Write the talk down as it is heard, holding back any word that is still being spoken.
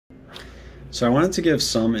So I wanted to give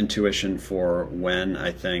some intuition for when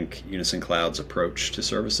I think Unison Cloud's approach to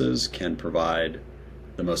services can provide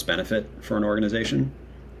the most benefit for an organization.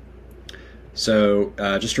 So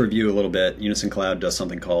just to review a little bit, Unison Cloud does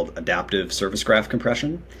something called adaptive service graph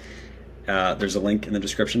compression. There's a link in the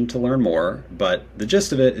description to learn more, but the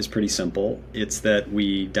gist of it is pretty simple. It's that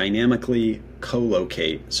we dynamically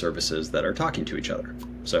co-locate services that are talking to each other.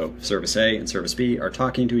 So Service A and Service B are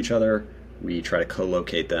talking to each other. We try to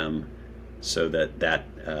co-locate them so that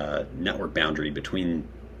network boundary between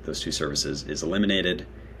those two services is eliminated,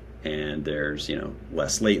 and there's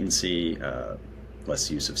less latency, less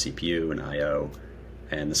use of CPU and I/O,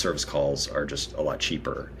 and the service calls are just a lot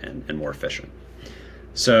cheaper and more efficient.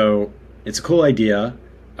 So it's a cool idea.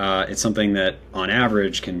 It's something that on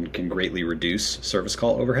average can greatly reduce service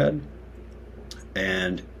call overhead.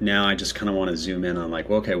 And now I just kind of want to zoom in on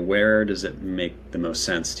okay, where does it make the most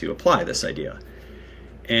sense to apply this idea?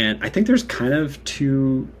 And I think there's kind of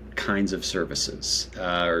two kinds of services,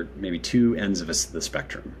 or maybe two ends of the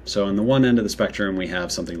spectrum. So on the one end of the spectrum, we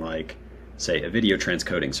have something like, say, a video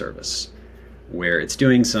transcoding service, where it's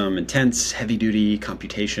doing some intense, heavy-duty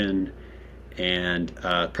computation and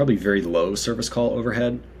probably very low service call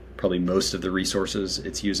overhead. Probably most of the resources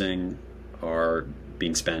it's using are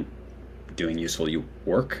being spent doing useful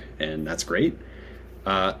work, and that's great.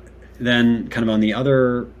 Then kind of on the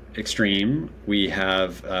other extreme, we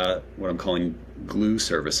have what I'm calling glue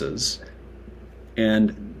services.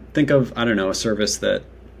 And think of, I don't know, a service that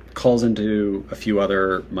calls into a few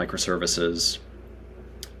other microservices,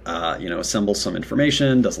 assembles some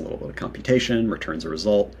information, does a little bit of computation, returns a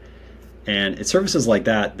result. And it's services like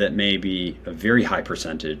that that may be a very high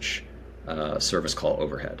percentage service call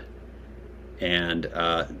overhead. And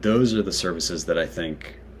those are the services that I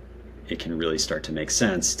think it can really start to make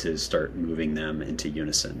sense to start moving them into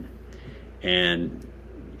Unison. And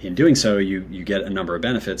in doing so, you get a number of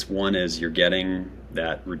benefits. One is you're getting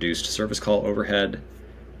that reduced service call overhead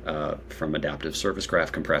from adaptive service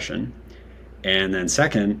graph compression. And then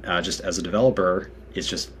second, just as a developer, it's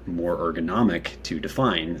just more ergonomic to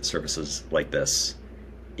define services like this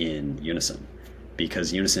in Unison,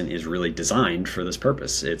 because Unison is really designed for this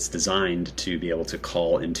purpose. It's designed to be able to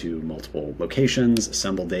call into multiple locations,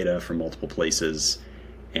 assemble data from multiple places,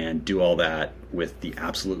 and do all that with the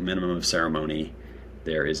absolute minimum of ceremony.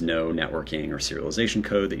 There is no networking or serialization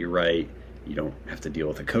code that you write. You don't have to deal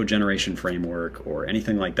with a code generation framework or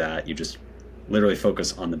anything like that. You just literally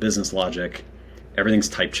focus on the business logic. Everything's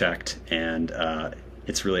type checked, and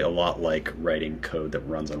it's really a lot like writing code that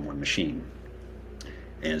runs on one machine.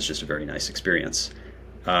 And it's just a very nice experience.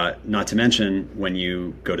 Not to mention, when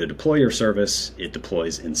you go to deploy your service, it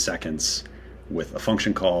deploys in seconds with a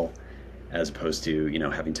function call, as opposed to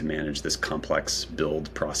having to manage this complex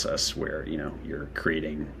build process where you're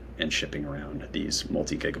creating and shipping around these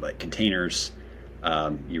multi-gigabyte containers.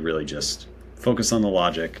 You really just focus on the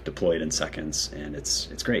logic, deploy it in seconds, and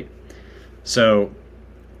it's great. So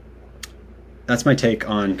that's my take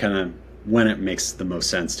on kind of when it makes the most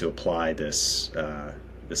sense to apply this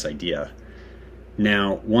this idea.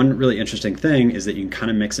 Now, one really interesting thing is that you can kind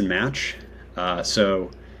of mix and match. So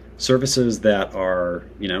services that are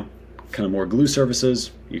kind of more glue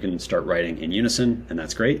services, you can start writing in Unison, and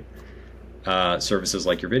that's great. Services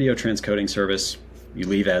like your video transcoding service, you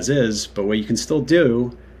leave as is, but what you can still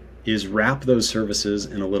do is wrap those services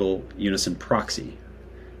in a little Unison proxy.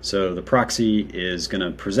 So the proxy is going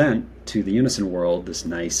to present to the Unison world this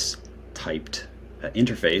nice typed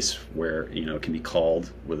interface where it can be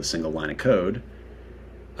called with a single line of code.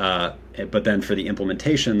 But then for the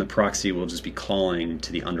implementation, the proxy will just be calling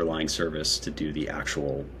to the underlying service to do the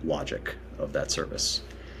actual logic of that service.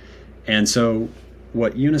 And so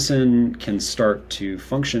what Unison can start to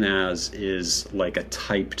function as is like a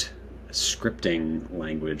typed scripting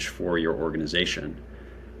language for your organization,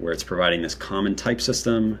 where it's providing this common type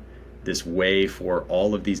system, this way for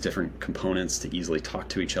all of these different components to easily talk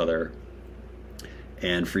to each other,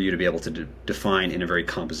 and for you to be able to define in a very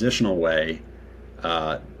compositional way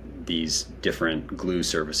these different glue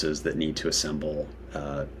services that need to assemble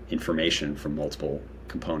information from multiple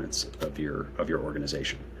components of your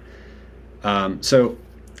organization. So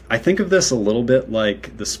I think of this a little bit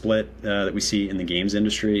like the split that we see in the games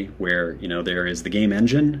industry, where there is the game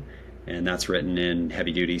engine, and that's written in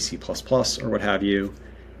heavy-duty C++ or what have you.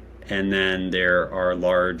 And then there are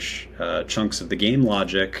large chunks of the game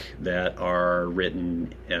logic that are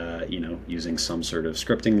written, using some sort of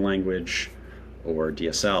scripting language or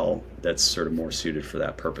DSL that's sort of more suited for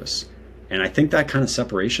that purpose. And I think that kind of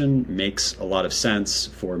separation makes a lot of sense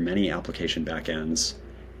for many application backends,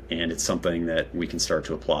 and it's something that we can start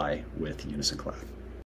to apply with Unison Cloud.